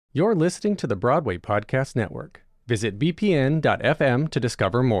You're listening to the Broadway Podcast Network. Visit bpn.fm to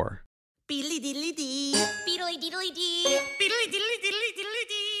discover more.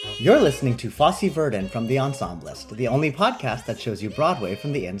 You're listening to Fosse, Verdon from The Ensemblist, the only podcast that shows you Broadway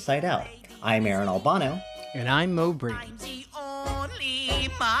from the inside out. I'm Aaron Albano. And I'm Mo Brady. I'm the only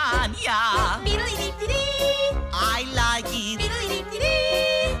man, yeah. I like it.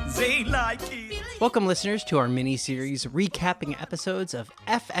 They like it. Welcome, listeners, to our mini-series recapping episodes of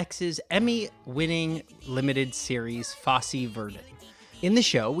FX's Emmy-winning limited series, Fosse, Verdon. In the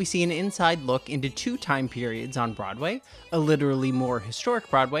show, we see an inside look into two time periods on Broadway, a literally more historic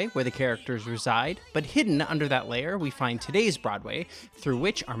Broadway where the characters reside, but hidden under that layer, we find today's Broadway, through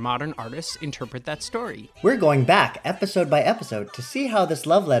which our modern artists interpret that story. We're going back episode by episode to see how this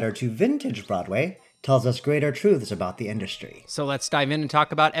love letter to vintage Broadway tells us greater truths about the industry. So let's dive in and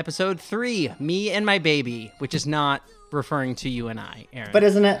talk about episode 3, Me and My Baby, which is not referring to you and I, Aaron. But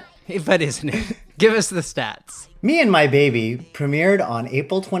isn't it? But isn't it? Give us the stats. Me and My Baby premiered on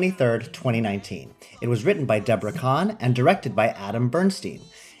April 23rd, 2019. It was written by Deborah Kahn and directed by Adam Bernstein.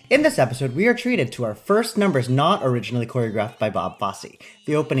 In this episode, we are treated to our first numbers not originally choreographed by Bob Fosse,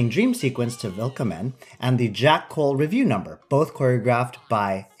 the opening dream sequence to Willkommen, and the Jack Cole review number, both choreographed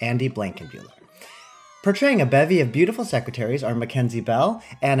by Andy Blankenbuehler. Portraying a bevy of beautiful secretaries are Mackenzie Bell,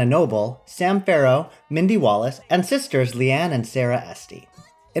 Anna Noble, Sam Farrow, Mindy Wallace, and sisters Leanne and Sarah Estey.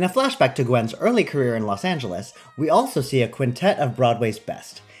 In a flashback to Gwen's early career in Los Angeles, we also see a quintet of Broadway's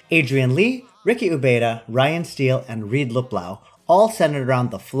best. Adrian Lee, Ricky Ubeda, Ryan Steele, and Reed Luplau, all centered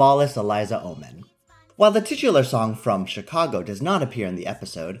around the flawless Eliza Omen. While the titular song From Chicago does not appear in the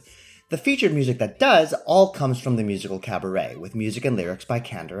episode, the featured music that does all comes from the musical Cabaret, with music and lyrics by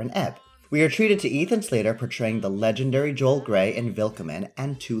Kander and Ebb. We are treated to Ethan Slater portraying the legendary Joel Grey in Willkommen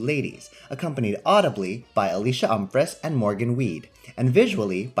and Two Ladies, accompanied audibly by Alicia Umphris and Morgan Weed, and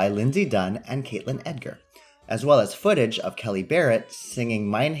visually by Lindsay Dunn and Caitlin Edgar, as well as footage of Kelly Barrett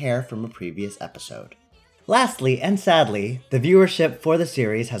singing Mein Herr from a previous episode. Lastly, and sadly, the viewership for the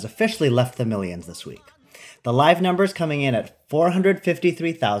series has officially left the millions this week. The live numbers coming in at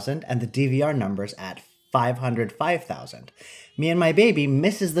 453,000 and the DVR numbers at 505,000. Me and My Baby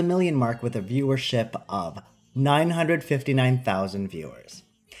misses the million mark with a viewership of 959,000 viewers.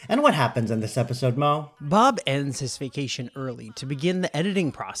 And what happens in this episode, Mo? Bob ends his vacation early to begin the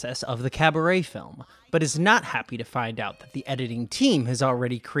editing process of the Cabaret film, but is not happy to find out that the editing team has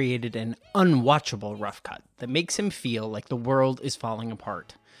already created an unwatchable rough cut that makes him feel like the world is falling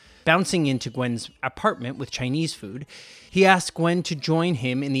apart. Bouncing into Gwen's apartment with Chinese food, he asks Gwen to join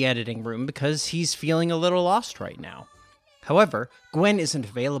him in the editing room because he's feeling a little lost right now. However, Gwen isn't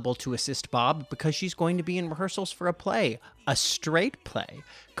available to assist Bob because she's going to be in rehearsals for a play, a straight play,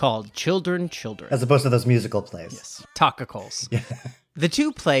 called Children, Children. As opposed to those musical plays. Yes, Tacacals. Yeah. The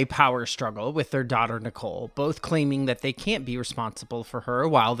two play power struggle with their daughter Nicole, both claiming that they can't be responsible for her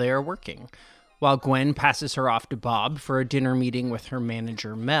while they are working. While Gwen passes her off to Bob for a dinner meeting with her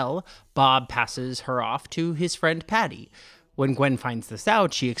manager Mel, Bob passes her off to his friend Patty. When Gwen finds this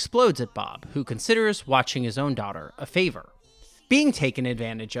out, she explodes at Bob, who considers watching his own daughter a favor. Being taken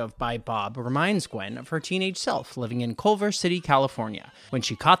advantage of by Bob reminds Gwen of her teenage self living in Culver City, California, when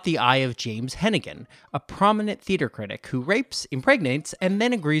she caught the eye of James Hennigan, a prominent theater critic who rapes, impregnates, and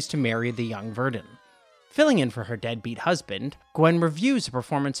then agrees to marry the young Verdon. Filling in for her deadbeat husband, Gwen reviews the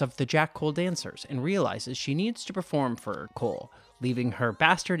performance of the Jack Cole dancers and realizes she needs to perform for Cole, leaving her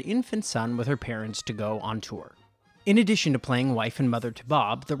bastard infant son with her parents to go on tour. In addition to playing wife and mother to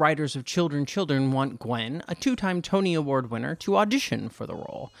Bob, the writers of Children, Children want Gwen, a 2-time Tony Award winner, to audition for the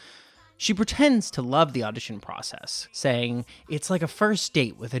role. She pretends to love the audition process, saying, "It's like a first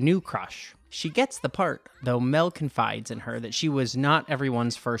date with a new crush." She gets the part, though Mel confides in her that she was not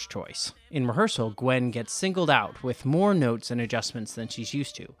everyone's first choice. In rehearsal, Gwen gets singled out with more notes and adjustments than she's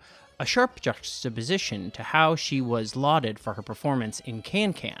used to, a sharp juxtaposition to how she was lauded for her performance in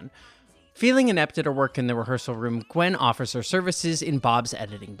Can-Can. Feeling inept at her work in the rehearsal room, Gwen offers her services in Bob's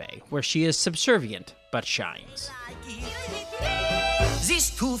editing bay, where she is subservient but shines.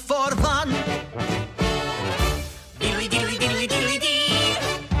 This 2 for 1. Diddly diddly diddly diddly dee.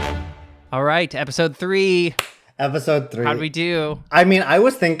 All right, episode 3. Episode 3. How'd we do? I mean, I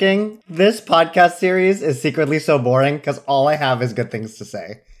was thinking this podcast series is secretly so boring because all I have is good things to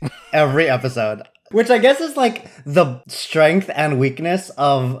say. Every episode. Which I guess is like the strength and weakness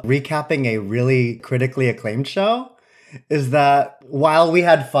of recapping a really critically acclaimed show, is that while we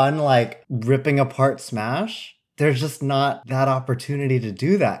had fun like ripping apart Smash, there's just not that opportunity to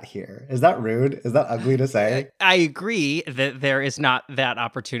do that here. Is that rude? Is that ugly to say? I agree that there is not that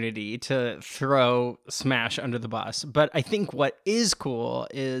opportunity to throw Smash under the bus. But I think what is cool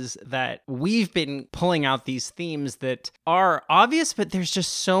is that we've been pulling out these themes that are obvious, but there's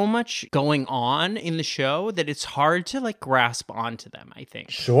just so much going on in the show that it's hard to like grasp onto them, I think.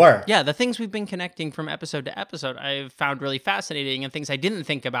 Sure. Yeah, the things we've been connecting from episode to episode, I've found really fascinating, and things I didn't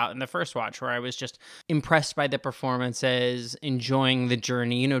think about in the first watch, where I was just impressed by the performances, enjoying the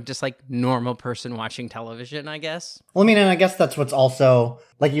journey, just like normal person watching television, I guess. Well, I mean, and I guess that's what's also,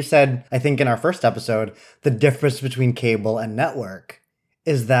 like you said, I think in our first episode, the difference between cable and network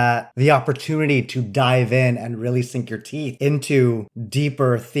is that the opportunity to dive in and really sink your teeth into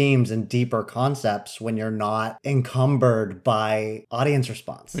deeper themes and deeper concepts when you're not encumbered by audience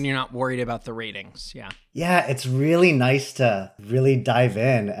response. When you're not worried about the ratings, yeah. Yeah, it's really nice to really dive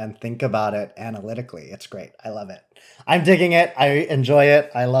in and think about it analytically. It's great. I love it. I'm digging it. I enjoy it.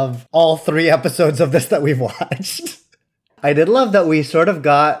 I love all 3 episodes of this that we've watched. I did love that we sort of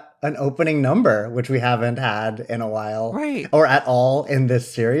got an opening number, which we haven't had in a while. Right. Or at all in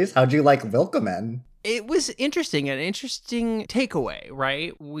this series. How'd you like Willkommen? It was interesting, an interesting takeaway,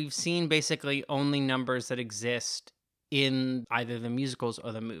 right? We've seen basically only numbers that exist in either the musicals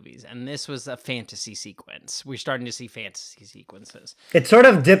or the movies. And this was a fantasy sequence. We're starting to see fantasy sequences. It sort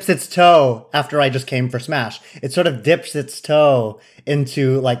of dips its toe after I just came for Smash. It sort of dips its toe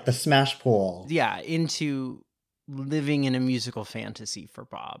into like the Smash pool. Yeah, into living in a musical fantasy for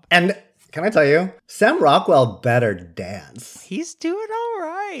Bob. And can I tell you, Sam Rockwell better dance. He's doing all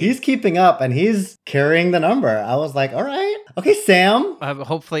right. He's keeping up and he's carrying the number. I was like, all right. Okay, Sam.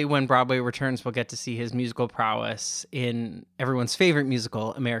 Hopefully when Broadway returns, we'll get to see his musical prowess in everyone's favorite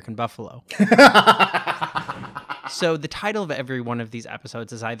musical, American Buffalo. So the title of every one of these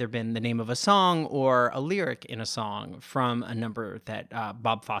episodes has either been the name of a song or a lyric in a song from a number that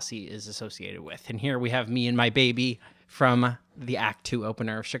Bob Fosse is associated with. And here we have Me and My Baby from the Act 2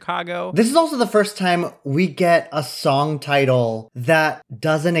 opener of Chicago. This is also the first time we get a song title that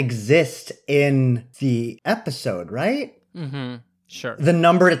doesn't exist in the episode, right? Mm-hmm. Sure. The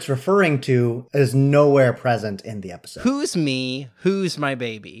number it's referring to is nowhere present in the episode. Who's me? Who's my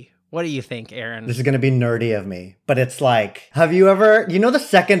baby? What do you think, Aaron? This is going to be nerdy of me, but it's like, have you ever, the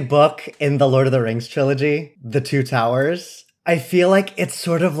second book in the Lord of the Rings trilogy, The Two Towers? I feel like it's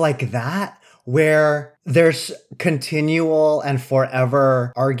sort of like that, where there's continual and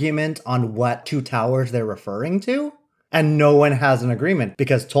forever argument on what two towers they're referring to, and no one has an agreement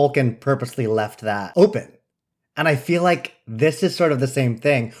because Tolkien purposely left that open. And I feel like this is sort of the same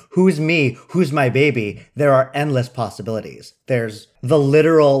thing. Who's me? Who's my baby? There are endless possibilities. There's the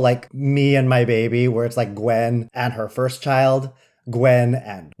literal, like, me and my baby, where it's like Gwen and her first child, Gwen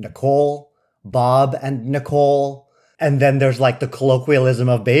and Nicole, Bob and Nicole. And then there's like the colloquialism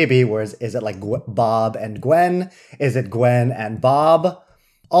of baby, where is it like Bob and Gwen? Is it Gwen and Bob?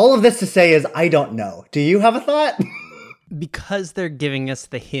 All of this to say is, I don't know. Do you have a thought? Because they're giving us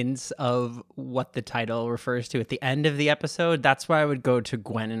the hints of what the title refers to at the end of the episode, that's why I would go to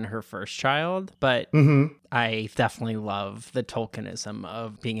Gwen and her first child. But I definitely love the Tolkienism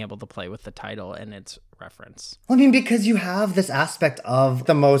of being able to play with the title and its reference. Well, I mean, because you have this aspect of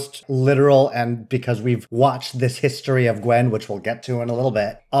the most literal, and because we've watched this history of Gwen, which we'll get to in a little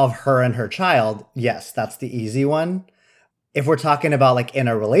bit, of her and her child. Yes, that's the easy one. If we're talking about like in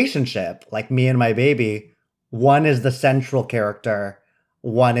a relationship, like me and my baby, one is the central character,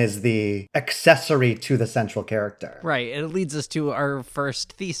 one is the accessory to the central character. Right. It leads us to our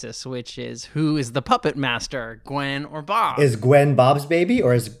first thesis, which is, who is the puppet master, Gwen or Bob? Is Gwen Bob's baby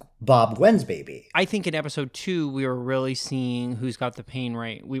or is Bob Gwen's baby? I think in episode 2, we were really seeing who's got the pain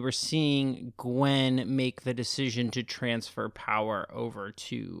right. We were seeing Gwen make the decision to transfer power over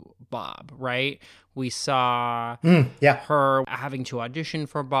to Bob, right? We saw her having to audition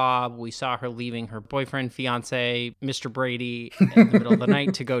for Bob. We saw her leaving her boyfriend, fiance, Mr. Brady, in the middle of the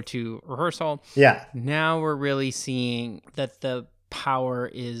night to go to rehearsal. Yeah. Now we're really seeing that the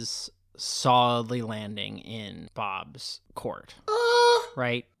power is solidly landing in Bob's court.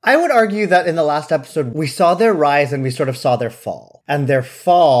 Right? I would argue that in the last episode, we saw their rise and we sort of saw their fall. And their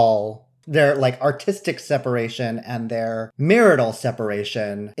fall, their like artistic separation and their marital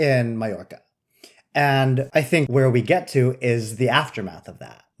separation in Mallorca. And I think where we get to is the aftermath of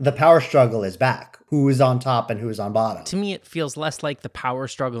that. The power struggle is back. Who's on top and who's on bottom? To me, it feels less like the power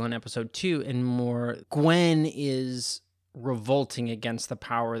struggle in episode 2 and more Gwen is revolting against the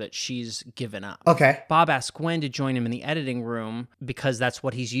power that she's given up. Okay. Bob asks Gwen to join him in the editing room because that's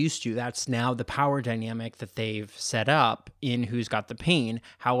what he's used to. That's now the power dynamic that they've set up in Who's Got the Pain.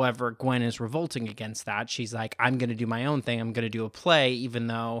 However, Gwen is revolting against that. She's like, I'm going to do my own thing. I'm going to do a play, even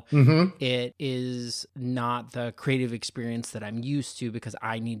though it is not the creative experience that I'm used to because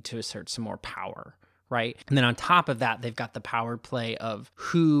I need to assert some more power. Right. And then on top of that, they've got the power play of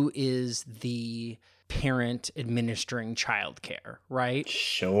who is the parent administering childcare, right?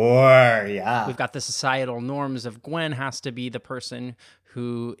 Sure, yeah. We've got the societal norms of Gwen has to be the person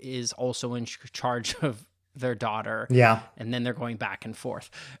who is also in charge of their daughter. Yeah. And then they're going back and forth.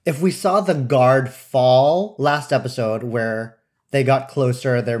 If we saw the guard fall last episode where they got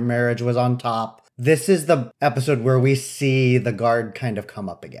closer, their marriage was on top, this is the episode where we see the guard kind of come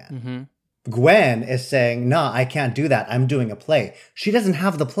up again. Gwen is saying, nah, I can't do that. I'm doing a play. She doesn't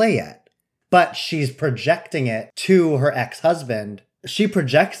have the play yet. But she's projecting it to her ex-husband. She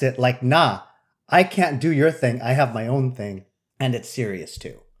projects it like, nah, I can't do your thing. I have my own thing. And it's serious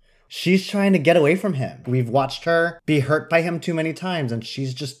too. She's trying to get away from him. We've watched her be hurt by him too many times, and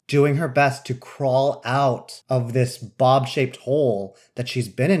she's just doing her best to crawl out of this bob-shaped hole that she's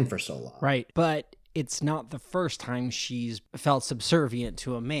been in for so long. Right. But it's not the first time she's felt subservient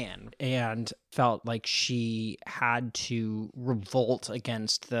to a man and felt like she had to revolt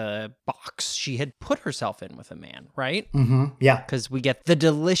against the box she had put herself in with a man, right? Yeah. Because we get the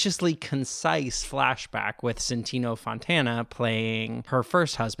deliciously concise flashback with Santino Fontana playing her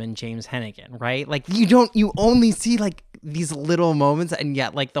first husband, James Hennigan, right? Like you only see like these little moments, and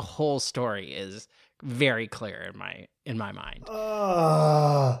yet like the whole story is very clear in my mind.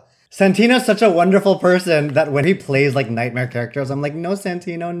 Santino's such a wonderful person that when he plays like nightmare characters, I'm like, no,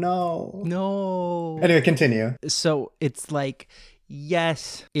 Santino, no. No. Anyway, continue. So it's like,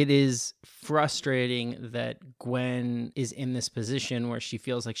 yes, it is frustrating that Gwen is in this position where she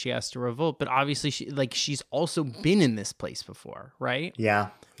feels like she has to revolt, but obviously she's also been in this place before, right?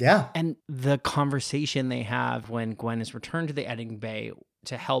 Yeah. Yeah. And the conversation they have when Gwen is returned to the editing bay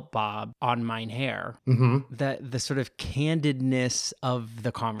to help Bob on Mine Hair, the sort of candidness of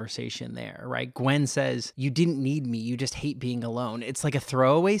the conversation there, right? Gwen says, you didn't need me, you just hate being alone. It's like a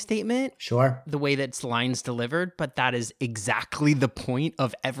throwaway statement. Sure. The way that's lines delivered, but that is exactly the point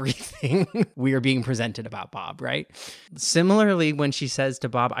of everything we are being presented about Bob, right? Similarly, when she says to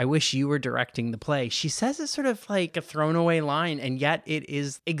Bob, I wish you were directing the play, she says it sort of like a thrown away line, and yet it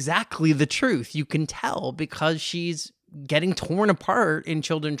is exactly the truth. You can tell because she's getting torn apart in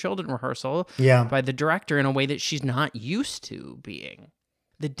Children rehearsal by the director in a way that she's not used to being.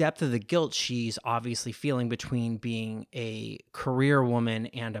 The depth of the guilt she's obviously feeling between being a career woman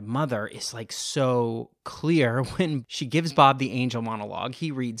and a mother is like so clear when she gives Bob the angel monologue.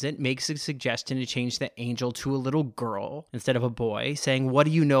 He reads it, makes a suggestion to change the angel to a little girl instead of a boy, saying, what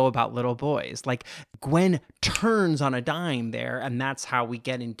do you know about little boys? Like Gwen turns on a dime there, and that's how we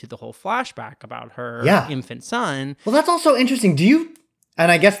get into the whole flashback about her infant son. Well, that's also interesting. And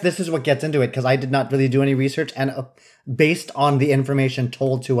I guess this is what gets into it, because I did not really do any research, and based on the information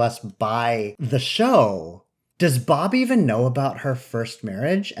told to us by the show, does Bob even know about her first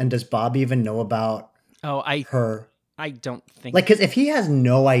marriage? And does Bob even know about her? I don't think... Like, because if he has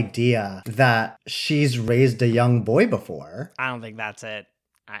no idea that she's raised a young boy before... I don't think that's it.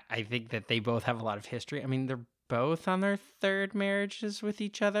 I think that they both have a lot of history. I mean, they're both on their third marriages with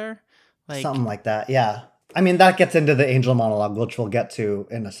each other. Something like that, yeah. I mean, that gets into the angel monologue, which we'll get to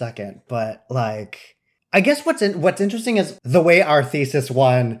in a second. But, like, I guess what's interesting is the way our thesis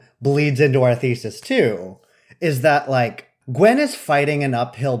 1 bleeds into our thesis 2 is that, like, Gwen is fighting an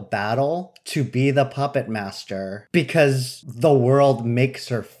uphill battle to be the puppet master because the world makes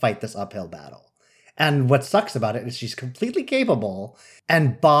her fight this uphill battle. And what sucks about it is she's completely capable,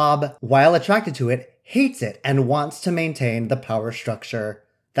 and Bob, while attracted to it, hates it and wants to maintain the power structure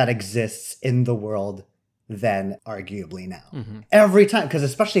that exists in the world then arguably now. Every time, because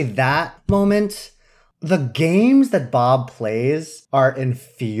especially that moment, the games that Bob plays are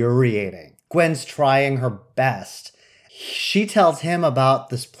infuriating. Gwen's trying her best. She tells him about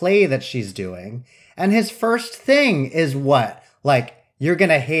this play that she's doing, and his first thing is what? Like, you're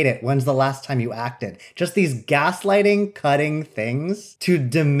gonna hate it. When's the last time you acted? Just these gaslighting, cutting things to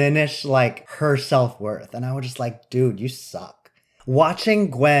diminish, like, her self-worth. And I was just like, dude, you suck.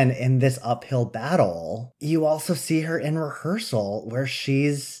 Watching Gwen in this uphill battle, you also see her in rehearsal where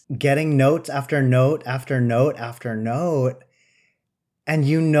she's getting notes after note after note after note. And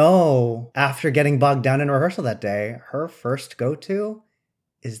you know, after getting bogged down in rehearsal that day, her first go-to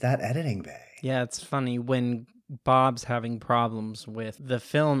is that editing bay. Yeah, it's funny when Bob's having problems with the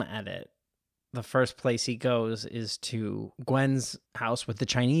film edit. the first place he goes is to Gwen's house with the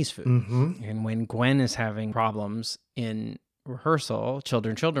Chinese food. Mm-hmm. And when Gwen is having problems in rehearsal,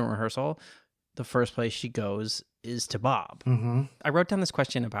 children rehearsal, the first place she goes is to Bob. Mm-hmm. I wrote down this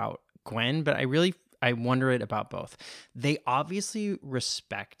question about Gwen, but I wonder it about both. They obviously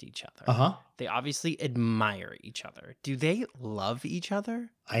respect each other. Uh-huh. They obviously admire each other. Do they love each other?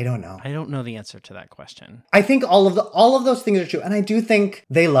 I don't know. I don't know the answer to that question. I think all of those things are true. And I do think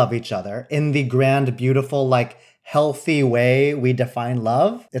they love each other in the grand, beautiful, like healthy way we define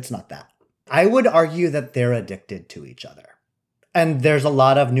love. It's not that. I would argue that they're addicted to each other. And there's a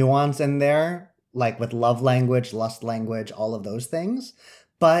lot of nuance in there, like with love language, lust language, all of those things.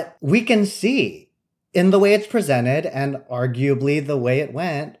 But we can see in the way it's presented and arguably the way it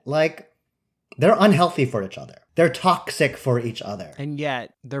went, like they're unhealthy for each other. They're toxic for each other. And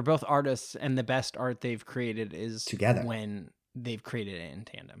yet they're both artists, and the best art they've created is Together. when they've created it in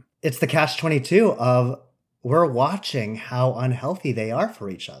tandem. It's the catch-22 of we're watching how unhealthy they are for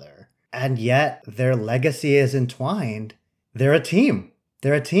each other. And yet their legacy is entwined. They're a team.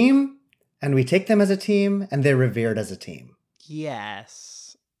 They're a team, and we take them as a team, and they're revered as a team.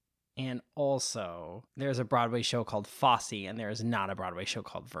 Yes. And also, there's a Broadway show called Fosse, and there is not a Broadway show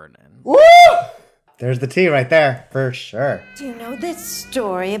called Verdon. Woo! There's the tea right there, for sure. Do you know this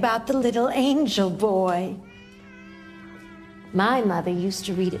story about the little angel boy? My mother used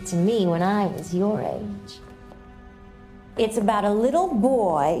to read it to me when I was your age. It's about a little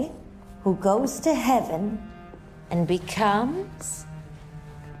boy who goes to heaven and becomes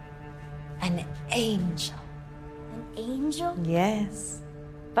an angel. An angel? Yes.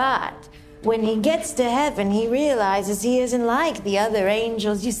 But when he gets to heaven, he realizes he isn't like the other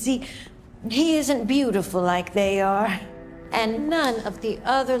angels. You see, he isn't beautiful like they are. And none of the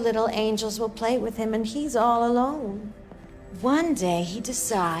other little angels will play with him, and he's all alone. One day he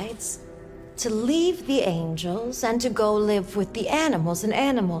decides to leave the angels and to go live with the animals in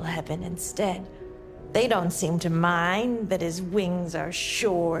animal heaven instead. They don't seem to mind that his wings are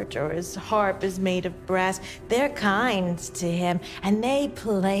short or his harp is made of brass. They're kind to him, and they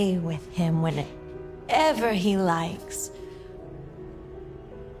play with him whenever he likes.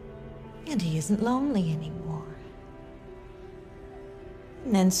 And he isn't lonely anymore.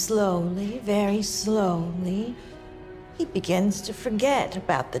 And then slowly, very slowly, he begins to forget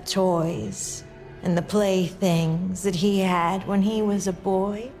about the toys and the playthings that he had when he was a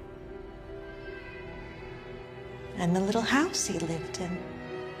boy. And the little house he lived in.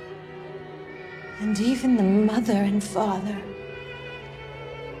 And even the mother and father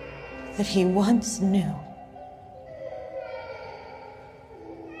that he once knew.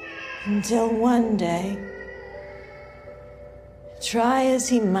 Until one day, try as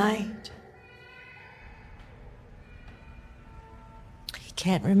he might, he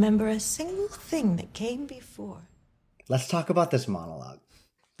can't remember a single thing that came before. Let's talk about this monologue.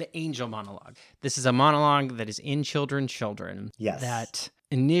 The angel monologue. This is a monologue that is in Children. Yes. That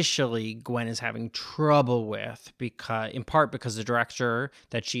initially Gwen is having trouble with, in part because the director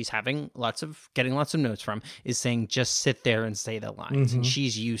that she's getting lots of notes from is saying just sit there and say the lines. Mm-hmm. And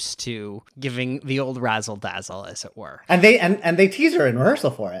she's used to giving the old razzle dazzle, as it were. And they tease her in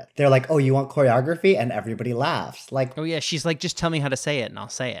rehearsal for it. They're like, "Oh, you want choreography?" And everybody laughs. Like, Oh yeah, she's like, just tell me how to say it and I'll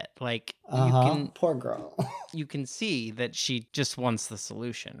say it. Like you can poor girl. you can see that she just wants the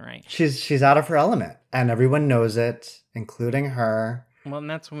solution, right? She's out of her element, and everyone knows it, including her. Well, and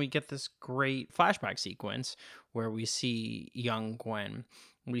that's when we get this great flashback sequence where we see young Gwen.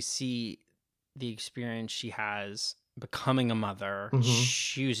 We see the experience she has becoming a mother,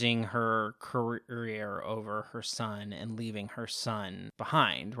 choosing her career over her son and leaving her son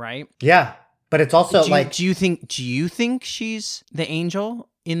behind, right? Yeah, but it's also do you think she's the angel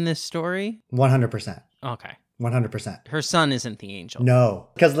in this story? 100%. Okay. 100%. Her son isn't the angel. No,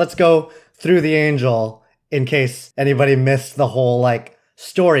 because let's go through the angel in case anybody missed the whole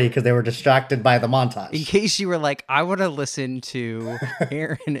story because they were distracted by the montage. In case you were like, I want to listen to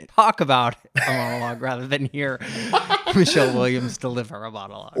Aaron talk about a monologue rather than hear Michelle Williams deliver a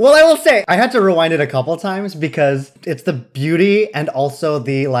monologue. Well, I will say, I had to rewind it a couple times because it's the beauty and also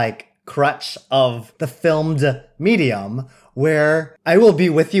the crutch of the filmed medium where I will be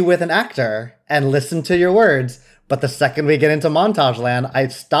with you with an actor and listen to your words. But the second we get into montage land, I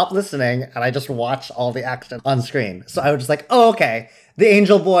stop listening and I just watch all the action on screen. So I was just like, oh, okay. The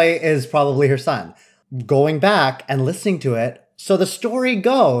angel boy is probably her son. Going back and listening to it. So the story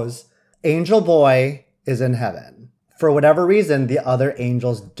goes, angel boy is in heaven. For whatever reason, the other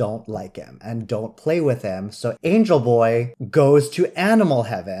angels don't like him and don't play with him. So angel boy goes to animal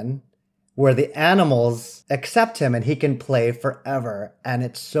heaven where the animals accept him and he can play forever. And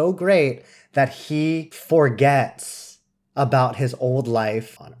it's so great that he forgets about his old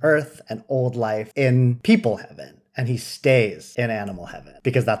life on Earth and old life in people heaven. And he stays in animal heaven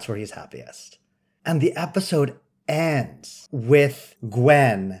because that's where he's happiest. And the episode ends with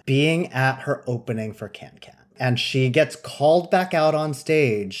Gwen being at her opening for Can-Can. And she gets called back out on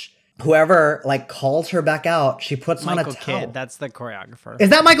stage. Whoever calls her back out, she puts on a towel. Michael Kidd, that's the choreographer.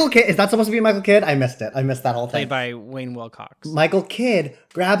 Is that Michael Kidd? Is that supposed to be Michael Kidd? I missed it. I missed that whole thing. Played by Wayne Wilcox. Michael Kidd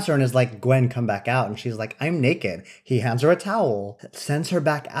grabs her and is like, Gwen, come back out. And she's like, I'm naked. He hands her a towel, sends her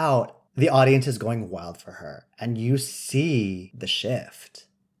back out. The audience is going wild for her. And you see the shift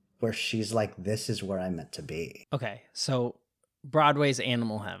where she's like, this is where I'm meant to be. Okay, so Broadway's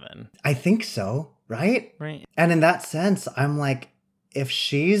Animal Heaven. I think so, right? Right. And in that sense, I'm like, if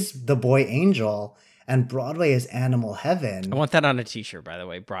she's the boy angel and Broadway is Animal Heaven. I want that on a t-shirt, by the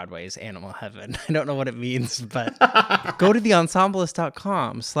way. Broadway is Animal Heaven. I don't know what it means, but go to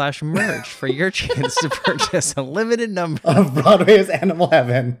theensemblist.com/merch for your chance to purchase a limited number of Broadway is Animal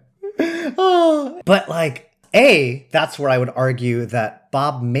Heaven. Oh. But that's where I would argue that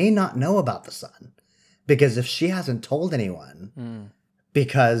Bob may not know about the son. Because if she hasn't told anyone,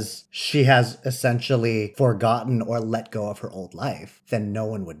 because she has essentially forgotten or let go of her old life, then no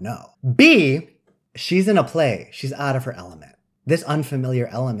one would know. B, she's in a play. She's out of her element. This unfamiliar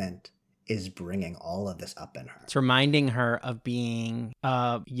element is bringing all of this up in her. It's reminding her of being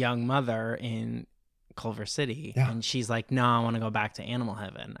a young mother in Culver City. Yeah. And she's like, no, I want to go back to Animal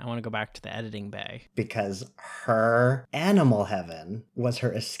Heaven. I want to go back to the editing bay. Because her Animal Heaven was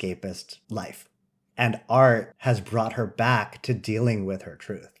her escapist life. And art has brought her back to dealing with her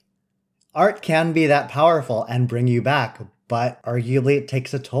truth. Art can be that powerful and bring you back, but arguably it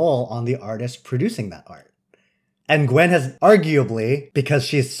takes a toll on the artist producing that art. And Gwen has arguably, because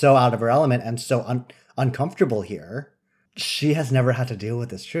she's so out of her element and so uncomfortable here, she has never had to deal with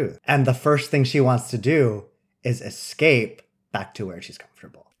this truth. And the first thing she wants to do is escape back to where she's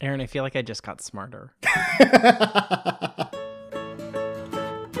comfortable. Aaron, I feel like I just got smarter.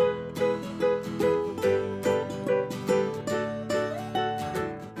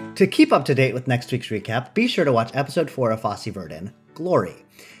 To keep up to date with next week's recap, be sure to watch episode 4 of Fosse Verdon, Glory.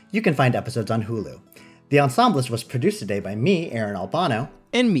 You can find episodes on Hulu. The Ensemblist was produced today by me, Aaron Albano.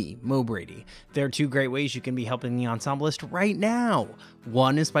 And me, Mo Brady. There are 2 great ways you can be helping the Ensemblist right now.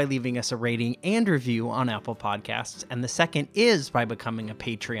 One is by leaving us a rating and review on Apple Podcasts, and the second is by becoming a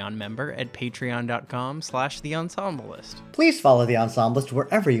Patreon member at patreon.com/theensemblist. Please follow The Ensemblist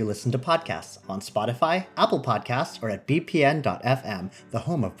wherever you listen to podcasts, on Spotify, Apple Podcasts, or at bpn.fm, the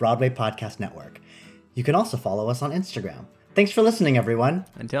home of Broadway Podcast Network. You can also follow us on Instagram. Thanks for listening, everyone.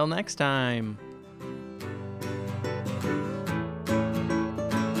 Until next time.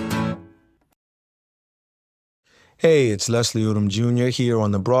 Hey, it's Leslie Odom Jr. here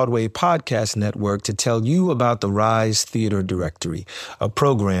on the Broadway Podcast Network to tell you about the Rise Theater Directory, a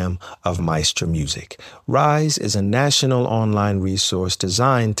program of Maestro Music. Rise is a national online resource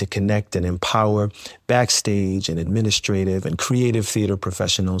designed to connect and empower backstage and administrative and creative theater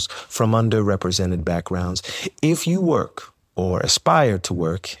professionals from underrepresented backgrounds. If you work or aspire to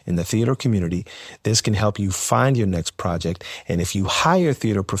work in the theater community, this can help you find your next project. And if you hire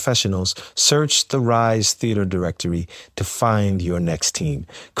theater professionals, search the Rise Theater Directory to find your next team.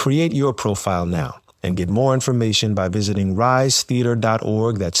 Create your profile now and get more information by visiting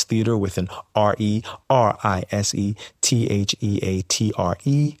risetheater.org. That's theater with an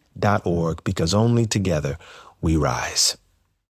RERISETHEATRE.org, because only together we rise.